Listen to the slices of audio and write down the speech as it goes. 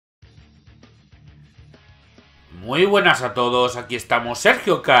Muy buenas a todos, aquí estamos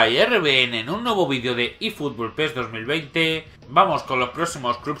Sergio K y RBN en un nuevo vídeo de eFootball PES 2020. Vamos con los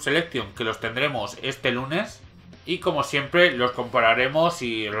próximos Club Selection que los tendremos este lunes. Y como siempre los compararemos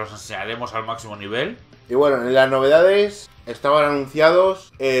y los enseñaremos al máximo nivel. Y bueno, en las novedades estaban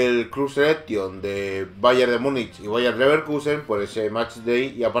anunciados el Club Selection de Bayern de Múnich y Bayern Leverkusen por ese Match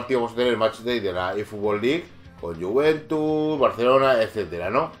Day. Y aparte vamos a tener el Match Day de la eFootball League con Juventus, Barcelona,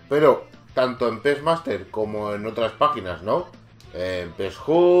 etcétera, ¿no? Pero tanto en PES Master como en otras páginas, ¿no? En PES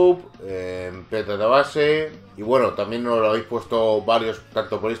Hub, en PES Database. Y bueno, también nos lo habéis puesto varios,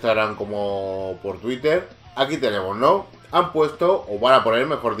 tanto por Instagram como por Twitter. Aquí tenemos, ¿no? Han puesto, o van a poner,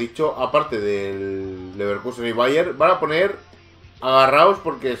 mejor dicho, aparte del Leverkusen y Bayern, van a poner, agarraos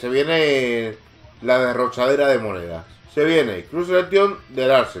porque se viene la derrochadera de monedas. Se viene Club Selection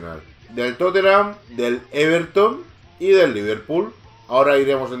del Arsenal, del Tottenham, del Everton y del Liverpool. Ahora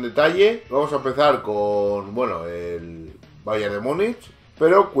iremos en detalle. Vamos a empezar con, bueno, el Bayern de Múnich.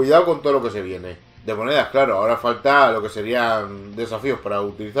 Pero cuidado con todo lo que se viene. De monedas, claro. Ahora falta lo que serían desafíos para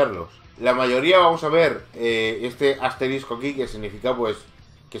utilizarlos. La mayoría vamos a ver este asterisco aquí que significa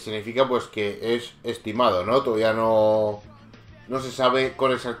pues que es estimado, ¿no? Todavía no se sabe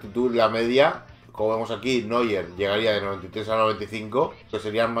con exactitud la media. Como vemos aquí, Neuer llegaría de 93 a 95, que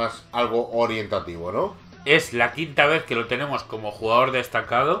sería más algo orientativo, ¿no? Es la quinta vez que lo tenemos como jugador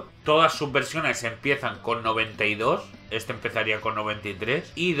destacado. Todas sus versiones empiezan con 92. Este empezaría con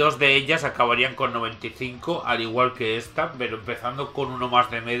 93. Y dos de ellas acabarían con 95, al igual que esta, pero empezando con uno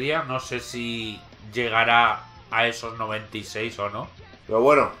más de media. No sé si llegará a esos 96 o no. Pero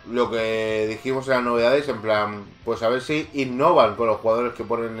bueno, lo que dijimos en las novedades, en plan, pues a ver si innovan con los jugadores que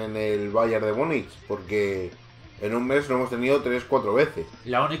ponen en el Bayern de Múnich. Porque en un mes lo hemos tenido 3-4 veces.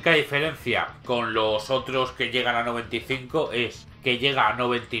 La única diferencia con los otros que llegan a 95 es que llega a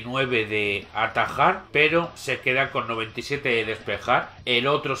 99 de atajar, pero se queda con 97 de despejar. El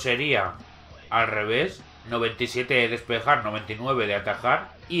otro sería al revés, 97 de despejar, 99 de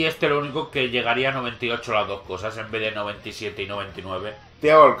atajar. Y este lo único que llegaría a 98 las dos cosas, en vez de 97 y 99.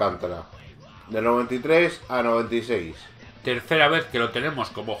 Thiago Alcántara, de 93 a 96. Tercera vez que lo tenemos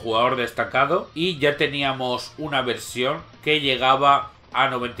como jugador destacado y ya teníamos una versión que llegaba a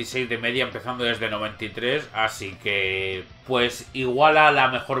 96 de media empezando desde 93, así que pues iguala la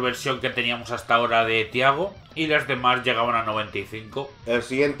mejor versión que teníamos hasta ahora de Thiago y las demás llegaban a 95. El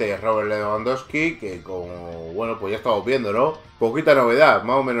siguiente es Robert Lewandowski, que como, bueno, pues ya estamos viendo, ¿no? Poquita novedad,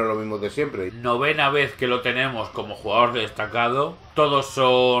 más o menos lo mismo de siempre. Novena vez que lo tenemos como jugador destacado, todos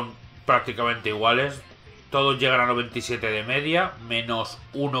son prácticamente iguales. Todos llegan a 97 de media, menos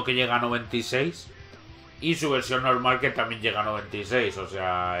uno que llega a 96. Y su versión normal que también llega a 96. O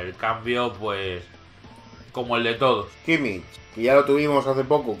sea, el cambio pues como el de todos. Kimmich, que ya lo tuvimos hace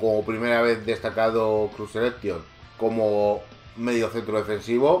poco como primera vez destacado Club Selection como medio centro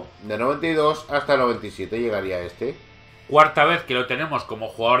defensivo. De 92 hasta 97 llegaría este. Cuarta vez que lo tenemos como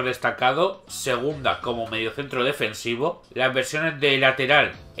jugador destacado, segunda como mediocentro defensivo. Las versiones de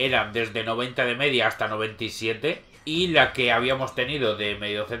lateral eran desde 90 de media hasta 97 y la que habíamos tenido de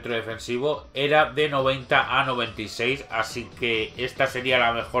mediocentro defensivo era de 90 a 96, así que esta sería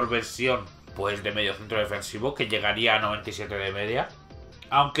la mejor versión pues de mediocentro defensivo, que llegaría a 97 de media.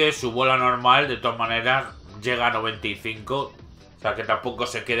 Aunque su bola normal de todas maneras llega a 95, o sea que tampoco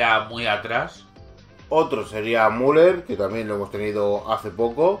se queda muy atrás. Otro sería Müller, que también lo hemos tenido hace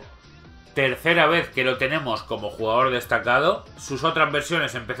poco. Tercera vez que lo tenemos como jugador destacado. Sus otras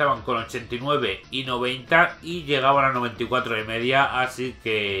versiones empezaban con 89 y 90 y llegaban a 94 de media, así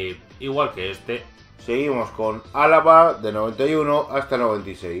que igual que este. Seguimos con Álava, de 91 hasta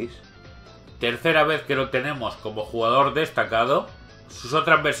 96. Tercera vez que lo tenemos como jugador destacado. Sus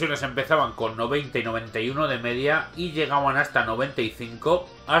otras versiones empezaban con 90 y 91 de media y llegaban hasta 95,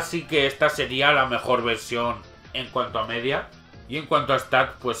 así que esta sería la mejor versión en cuanto a media. Y en cuanto a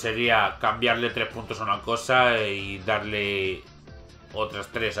stat, pues sería cambiarle 3 puntos a una cosa y darle otras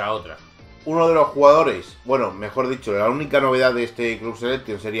 3 a otra. Uno de los jugadores, bueno, mejor dicho, la única novedad de este Club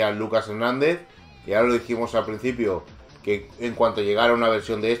Selection sería Lucas Hernández, que ya lo dijimos al principio, que en cuanto llegara una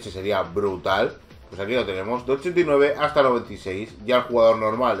versión de este sería brutal. Pues aquí lo tenemos, de 89 hasta 96. Ya el jugador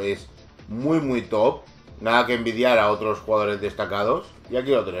normal es muy top. Nada que envidiar a otros jugadores destacados. Y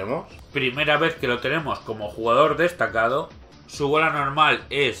aquí lo tenemos. Primera vez que lo tenemos como jugador destacado. Su bola normal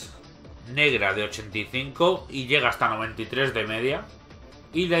es negra de 85 y llega hasta 93 de media.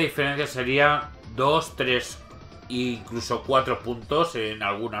 Y la diferencia sería 2, 3 e incluso 4 puntos en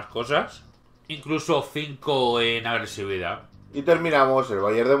algunas cosas. Incluso 5 en agresividad. Y terminamos el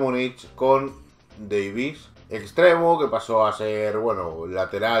Bayern de Múnich con Davis, extremo, que pasó a ser, bueno,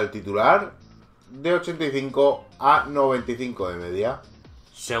 lateral titular. de 85 a 95 de media.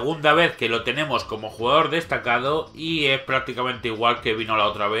 Segunda vez que lo tenemos como jugador destacado y es prácticamente igual que vino la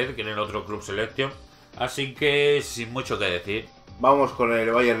otra vez, que en el otro Club Selection. Así que sin mucho que decir. Vamos con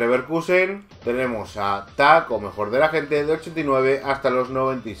el Bayer Leverkusen. Tenemos a TAC, o mejor de la gente, de 89 hasta los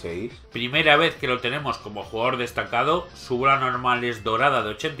 96. Primera vez que lo tenemos como jugador destacado. Su bola normal es dorada de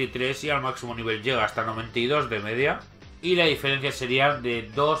 83 y al máximo nivel llega hasta 92 de media. Y la diferencia sería de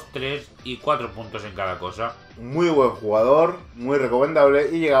 2, 3 y 4 puntos en cada cosa. Muy buen jugador, muy recomendable.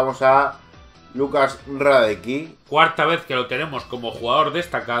 Y llegamos a Lukas Radecki. Cuarta vez que lo tenemos como jugador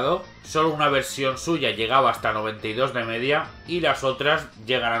destacado. Solo una versión suya llegaba hasta 92 de media y las otras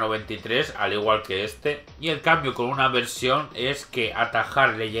llegan a 93, al igual que este. Y el cambio con una versión es que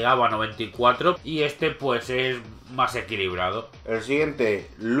atajar le llegaba a 94 y este pues es más equilibrado. El siguiente,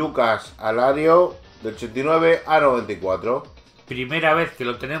 Lucas Alario, de 89 a 94. Primera vez que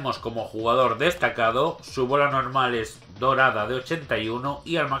lo tenemos como jugador destacado, su bola normal es dorada de 81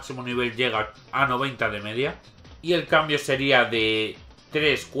 y al máximo nivel llega a 90 de media. Y el cambio sería de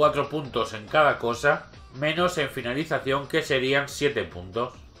 3-4 puntos en cada cosa, menos en finalización que serían 7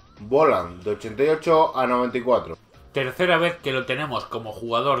 puntos. Volan de 88 a 94. Tercera vez que lo tenemos como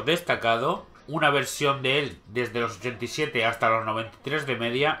jugador destacado, una versión de él desde los 87 hasta los 93 de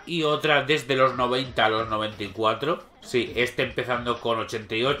media y otra desde los 90 a los 94. Sí, este empezando con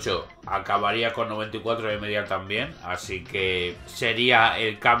 88 acabaría con 94 de media también, así que sería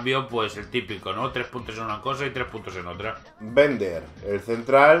el cambio pues el típico, ¿no? 3 puntos en una cosa y 3 puntos en otra. Bender, el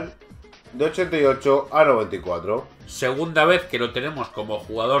central, de 88 a 94. Segunda vez que lo tenemos como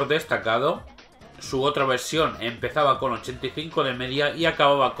jugador destacado. Su otra versión empezaba con 85 de media y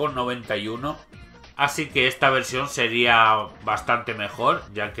acababa con 91. Así que esta versión sería bastante mejor,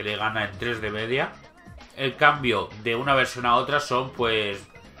 ya que le gana en 3 de media. El cambio de una versión a otra son pues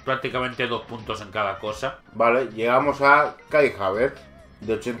prácticamente 2 puntos en cada cosa. Vale, llegamos a Kai Havertz,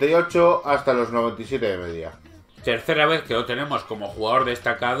 de 88 hasta los 97 de media. Tercera vez que lo tenemos como jugador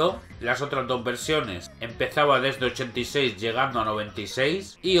destacado. Las otras dos versiones empezaba desde 86 llegando a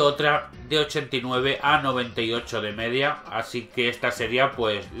 96 y otra de 89 a 98 de media, así que esta sería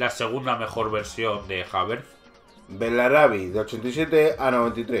pues la segunda mejor versión de Havertz. Belarabi, de 87 a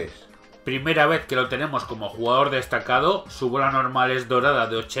 93. Primera vez que lo tenemos como jugador destacado, su bola normal es dorada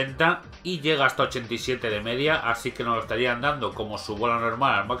de 80 y llega hasta 87 de media, así que nos lo estarían dando como su bola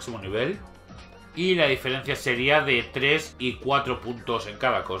normal al máximo nivel. Y la diferencia sería de 3 y 4 puntos en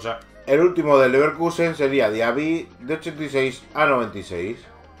cada cosa. El último del Leverkusen sería Diaby, de 86 a 96.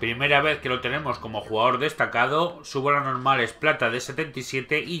 Primera vez que lo tenemos como jugador destacado, su bola normal es plata de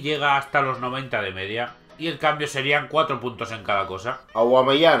 77 y llega hasta los 90 de media. Y el cambio serían 4 puntos en cada cosa.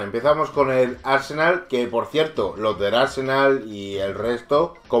 Aubameyang, empezamos con el Arsenal, que por cierto, los del Arsenal y el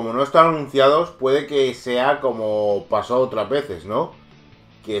resto, como no están anunciados, puede que sea como pasó otras veces, ¿no?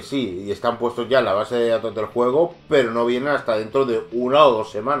 Que sí, y están puestos ya en la base de datos del juego, pero no vienen hasta dentro de 1 o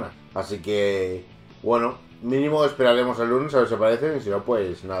 2 semanas. Así que, bueno, mínimo esperaremos el lunes a ver si aparecen, y si no,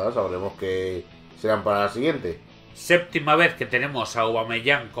 pues nada, sabremos que serán para la siguiente. Séptima vez que tenemos a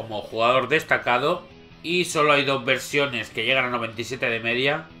Aubameyang como jugador destacado, y solo hay 2 versiones que llegan a 97 de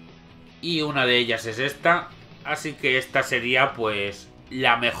media, y una de ellas es esta, así que esta sería pues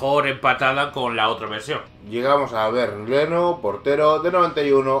la mejor empatada con la otra versión. Llegamos a Bernd Leno, portero, de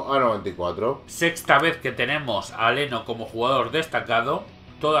 91 a 94. Sexta vez que tenemos a Leno como jugador destacado.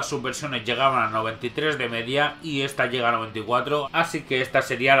 Todas sus versiones llegaban a 93 de media y esta llega a 94, así que esta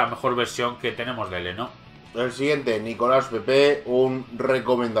sería la mejor versión que tenemos de Leno. El siguiente, Nicolás Pepe, un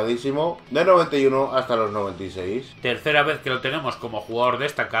recomendadísimo, de 91 hasta los 96. Tercera vez que lo tenemos como jugador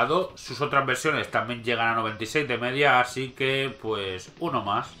destacado. Sus otras versiones también llegan a 96 de media, así que pues uno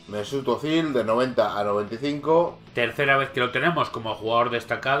más. Mesut Özil, de 90 a 95. Tercera vez que lo tenemos como jugador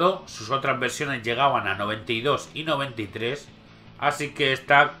destacado. Sus otras versiones llegaban a 92 y 93, así que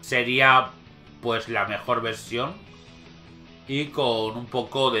esta sería pues la mejor versión y con un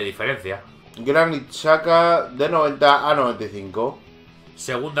poco de diferencia. Granit Xhaka, de 90 a 95.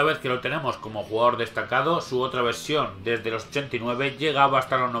 Segunda vez que lo tenemos como jugador destacado. Su otra versión desde los 89 llegaba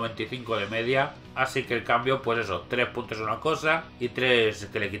hasta los 95 de media, así que el cambio pues eso, 3 puntos a una cosa y 3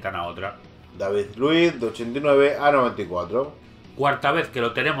 que le quitan a otra. David Luiz, de 89 a 94. Cuarta vez que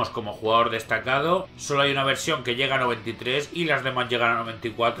lo tenemos como jugador destacado. Solo hay una versión que llega a 93 y las demás llegan a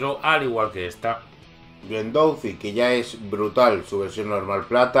 94, al igual que esta. Guendouzi, que ya es brutal su versión normal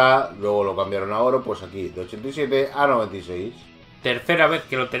plata, luego lo cambiaron a oro, pues aquí de 87 a 96. Tercera vez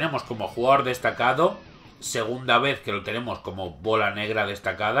que lo tenemos como jugador destacado. Segunda vez que lo tenemos como bola negra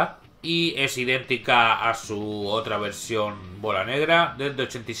destacada. Y es idéntica a su otra versión bola negra, desde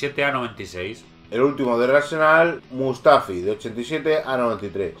 87 a 96. El último del Arsenal, Mustafi, de 87 a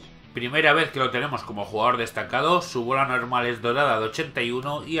 93. Primera vez que lo tenemos como jugador destacado, su bola normal es dorada de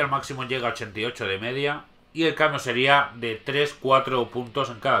 81 y al máximo llega a 88 de media. Y el cambio sería de 3-4 puntos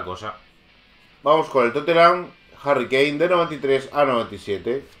en cada cosa. Vamos con el Tottenham, Harry Kane, de 93 a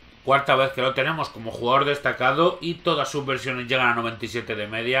 97. Cuarta vez que lo tenemos como jugador destacado y todas sus versiones llegan a 97 de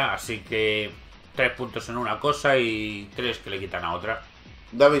media, así que 3 puntos en una cosa y 3 que le quitan a otra.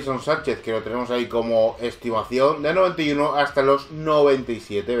 Davison Sánchez, que lo tenemos ahí como estimación, de 91 hasta los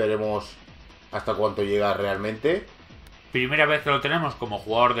 97. Veremos hasta cuánto llega realmente. Primera vez que lo tenemos como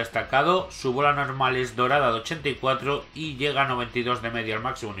jugador destacado, su bola normal es dorada de 84 y llega a 92 de media al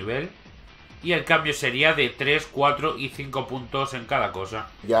máximo nivel. Y el cambio sería de 3, 4 y 5 puntos en cada cosa.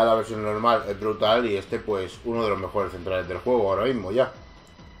 Ya la versión normal es brutal y este pues uno de los mejores centrales del juego ahora mismo ya.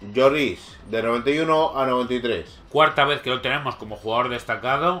 Lloris, de 91 a 93. Cuarta vez que lo tenemos como jugador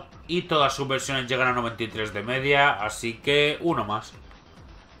destacado y todas sus versiones llegan a 93 de media, así que uno más.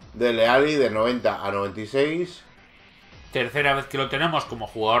 Dele Alli, de 90 a 96. Tercera vez que lo tenemos como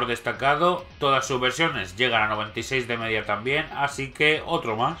jugador destacado, todas sus versiones llegan a 96 de media también, así que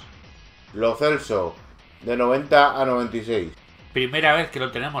otro más. Lo Celso, de 90 a 96. Primera vez que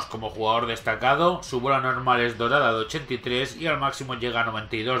lo tenemos como jugador destacado, su bola normal es dorada de 83 y al máximo llega a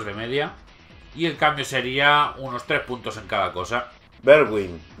 92 de media. Y el cambio sería unos 3 puntos en cada cosa.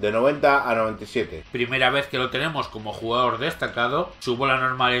 Bergwijn, de 90 a 97. Primera vez que lo tenemos como jugador destacado, su bola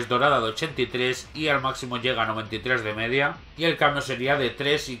normal es dorada de 83 y al máximo llega a 93 de media. Y el cambio sería de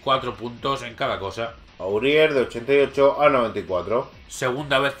 3 y 4 puntos en cada cosa. Aurier, de 88 a 94.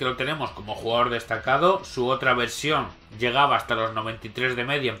 Segunda vez que lo tenemos como jugador destacado, su otra versión llegaba hasta los 93 de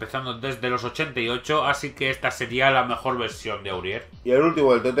media empezando desde los 88, así que esta sería la mejor versión de Aurier. Y el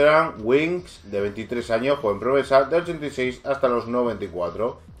último del Tottenham, Winks, de 23 años, joven promesa, de 86 hasta los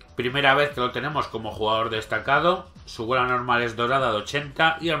 94. Primera vez que lo tenemos como jugador destacado, su bola normal es dorada de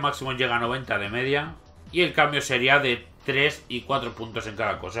 80 y al máximo llega a 90 de media. Y el cambio sería de 3 y 4 puntos en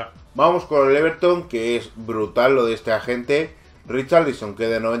cada cosa. Vamos con el Everton, que es brutal lo de este agente. Richarlison, que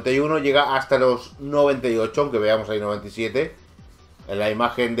de 91 llega hasta los 98, aunque veamos ahí 97. En la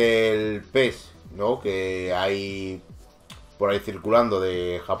imagen del PES, ¿no?, que hay por ahí circulando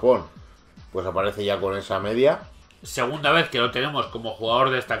de Japón, pues aparece ya con esa media. Segunda vez que lo tenemos como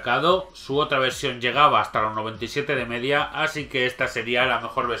jugador destacado, su otra versión llegaba hasta los 97 de media, así que esta sería la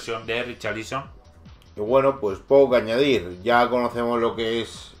mejor versión de Richarlison. Y bueno, pues poco que añadir. Ya conocemos lo que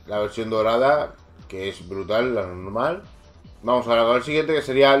es la versión dorada, que es brutal, la normal. Vamos ahora con el siguiente, que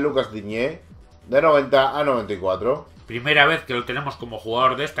sería Lucas Digne, de 90 a 94. Primera vez que lo tenemos como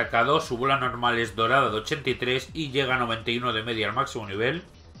jugador destacado, su bola normal es dorada de 83 y llega a 91 de media al máximo nivel.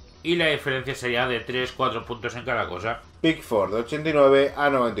 Y la diferencia sería de 3-4 puntos en cada cosa. Pickford, de 89 a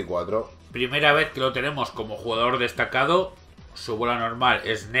 94. Primera vez que lo tenemos como jugador destacado, su bola normal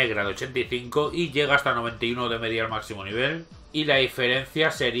es negra de 85 y llega hasta 91 de media al máximo nivel. Y la diferencia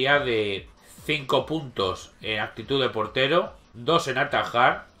sería de 5 puntos en actitud de portero, 2 en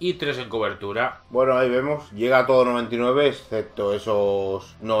atajar y 3 en cobertura. Bueno, ahí vemos, llega a todo 99 excepto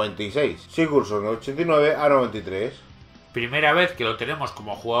esos 96. Sigurdsson, de 89 a 93. Primera vez que lo tenemos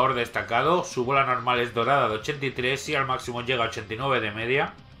como jugador destacado, su bola normal es dorada de 83 y al máximo llega a 89 de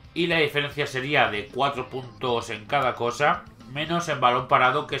media. Y la diferencia sería de 4 puntos en cada cosa, menos en balón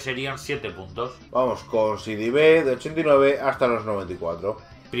parado, que serían 7 puntos. Vamos con CDB, de 89 hasta los 94.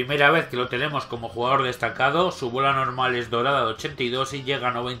 Primera vez que lo tenemos como jugador destacado, su bola normal es dorada de 82 y llega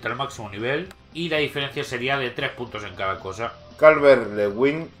a 90 al máximo nivel. Y la diferencia sería de 3 puntos en cada cosa.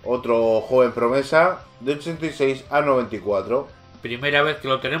 Calvert-Lewin, otro joven promesa, de 86 a 94. Primera vez que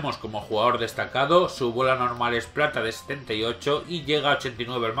lo tenemos como jugador destacado, su bola normal es plata de 78 y llega a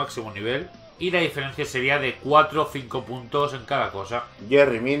 89 al máximo nivel. Y la diferencia sería de 4 o 5 puntos en cada cosa.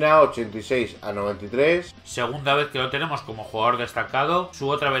 Yerry Mina, 86 a 93. Segunda vez que lo tenemos como jugador destacado, su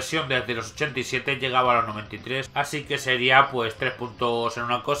otra versión desde los 87 llegaba a los 93, así que sería pues 3 puntos en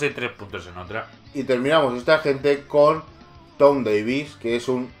una cosa y 3 puntos en otra. Y terminamos esta gente con Tom Davies, que es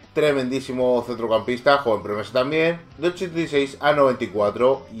un tremendísimo centrocampista, joven promesa también, de 86 a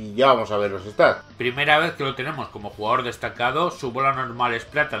 94, y ya vamos a ver los stats. Primera vez que lo tenemos como jugador destacado, su bola normal es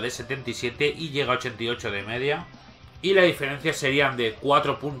plata de 77 y llega a 88 de media. Y la diferencia serían de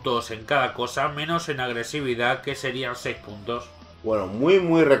 4 puntos en cada cosa, menos en agresividad, que serían 6 puntos. Bueno,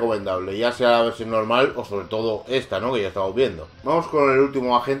 muy recomendable, ya sea la versión normal o sobre todo esta, ¿no?, que ya estamos viendo. Vamos con el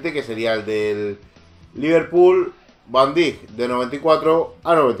último agente, que sería el del Liverpool, Van Dijk, de 94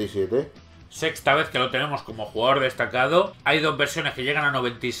 a 97. Sexta vez que lo tenemos como jugador destacado. Hay dos versiones que llegan a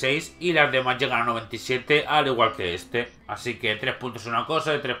 96 y las demás llegan a 97, al igual que este. Así que 3 puntos en una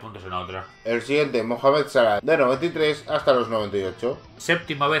cosa y 3 puntos en otra. El siguiente, Mohamed Salah, de 93 hasta los 98.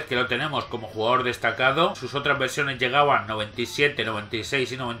 Séptima vez que lo tenemos como jugador destacado. Sus otras versiones llegaban 97,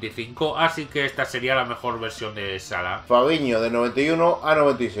 96 y 95. Así que esta sería la mejor versión de Salah. Fabinho, de 91 a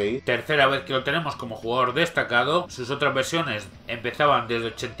 96. Tercera vez que lo tenemos como jugador destacado. Sus otras versiones empezaban desde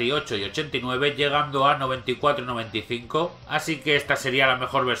 88 y 89, llegando a 94 y 95. Así que esta sería la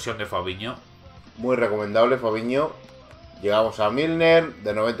mejor versión de Fabinho. Muy recomendable, Fabinho. Llegamos a Milner,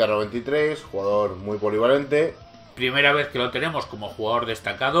 de 90 a 93, jugador muy polivalente. Primera vez que lo tenemos como jugador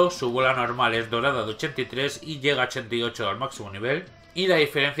destacado, su bola normal es dorada de 83 y llega a 88 al máximo nivel. Y la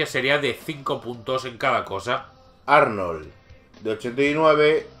diferencia sería de 5 puntos en cada cosa. Arnold, de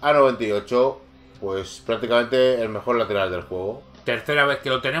 89 a 98, pues prácticamente el mejor lateral del juego. Tercera vez que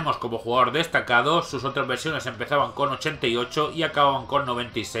lo tenemos como jugador destacado, sus otras versiones empezaban con 88 y acababan con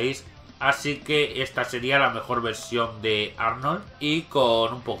 96. Así que esta sería la mejor versión de Arnold y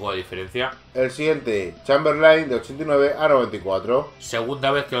con un poco de diferencia. El siguiente, Chamberlain, de 89 a 94.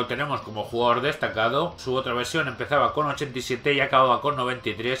 Segunda vez que lo tenemos como jugador destacado. Su otra versión empezaba con 87 y acababa con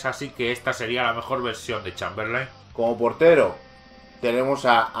 93. Así que esta sería la mejor versión de Chamberlain. Como portero tenemos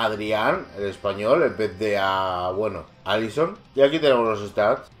a Adrián, el español, en vez de a, bueno, Alisson. Y aquí tenemos los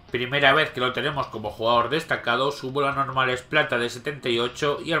stats. Primera vez que lo tenemos como jugador destacado, su bola normal es plata de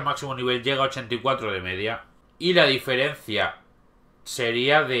 78 y al máximo nivel llega a 84 de media. Y la diferencia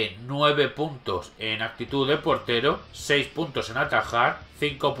sería de 9 puntos en actitud de portero, 6 puntos en atajar,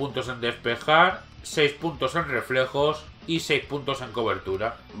 5 puntos en despejar, 6 puntos en reflejos y 6 puntos en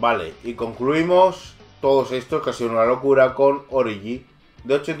cobertura. Vale, y concluimos todos estos, que ha sido una locura, con Origi,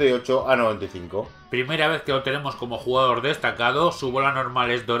 de 88 a 95. Primera vez que lo tenemos como jugador destacado, su bola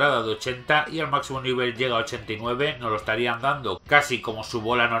normal es dorada de 80 y al máximo nivel llega a 89, nos lo estarían dando casi como su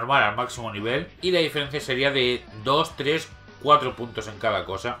bola normal al máximo nivel y la diferencia sería de 2, 3, 4 puntos en cada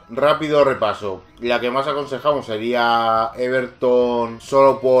cosa. Rápido repaso, la que más aconsejamos sería Everton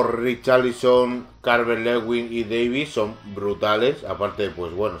solo por Richarlison, Calvert-Lewin y Davis, son brutales, aparte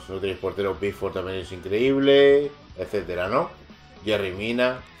pues bueno, si no tenéis portero, Pickford también es increíble, etcétera, ¿no? Jerry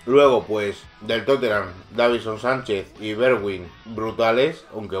Mina. Luego, pues, del Tottenham, Davinson Sánchez y Bergwijn, brutales.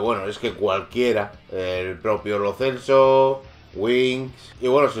 Aunque bueno, es que cualquiera. El propio Lo Celso, Winks. Y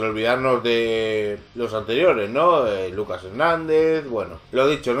bueno, sin olvidarnos de los anteriores, ¿no? Lucas Hernández. Bueno, lo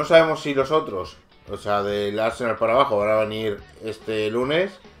dicho, no sabemos si los otros, o sea, del Arsenal para abajo, van a venir este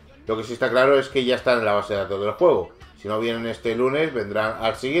lunes. Lo que sí está claro es que ya están en la base de datos del juego. Si no vienen este lunes, vendrán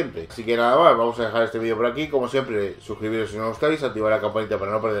al siguiente. Así que nada más, vamos a dejar este vídeo por aquí. Como siempre, suscribiros si no os gustáis, activar la campanita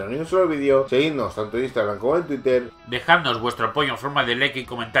para no perder ni un solo vídeo. Seguidnos tanto en Instagram como en Twitter. Dejadnos vuestro apoyo en forma de like y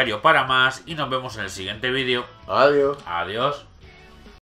comentario para más y nos vemos en el siguiente vídeo. Adiós. Adiós.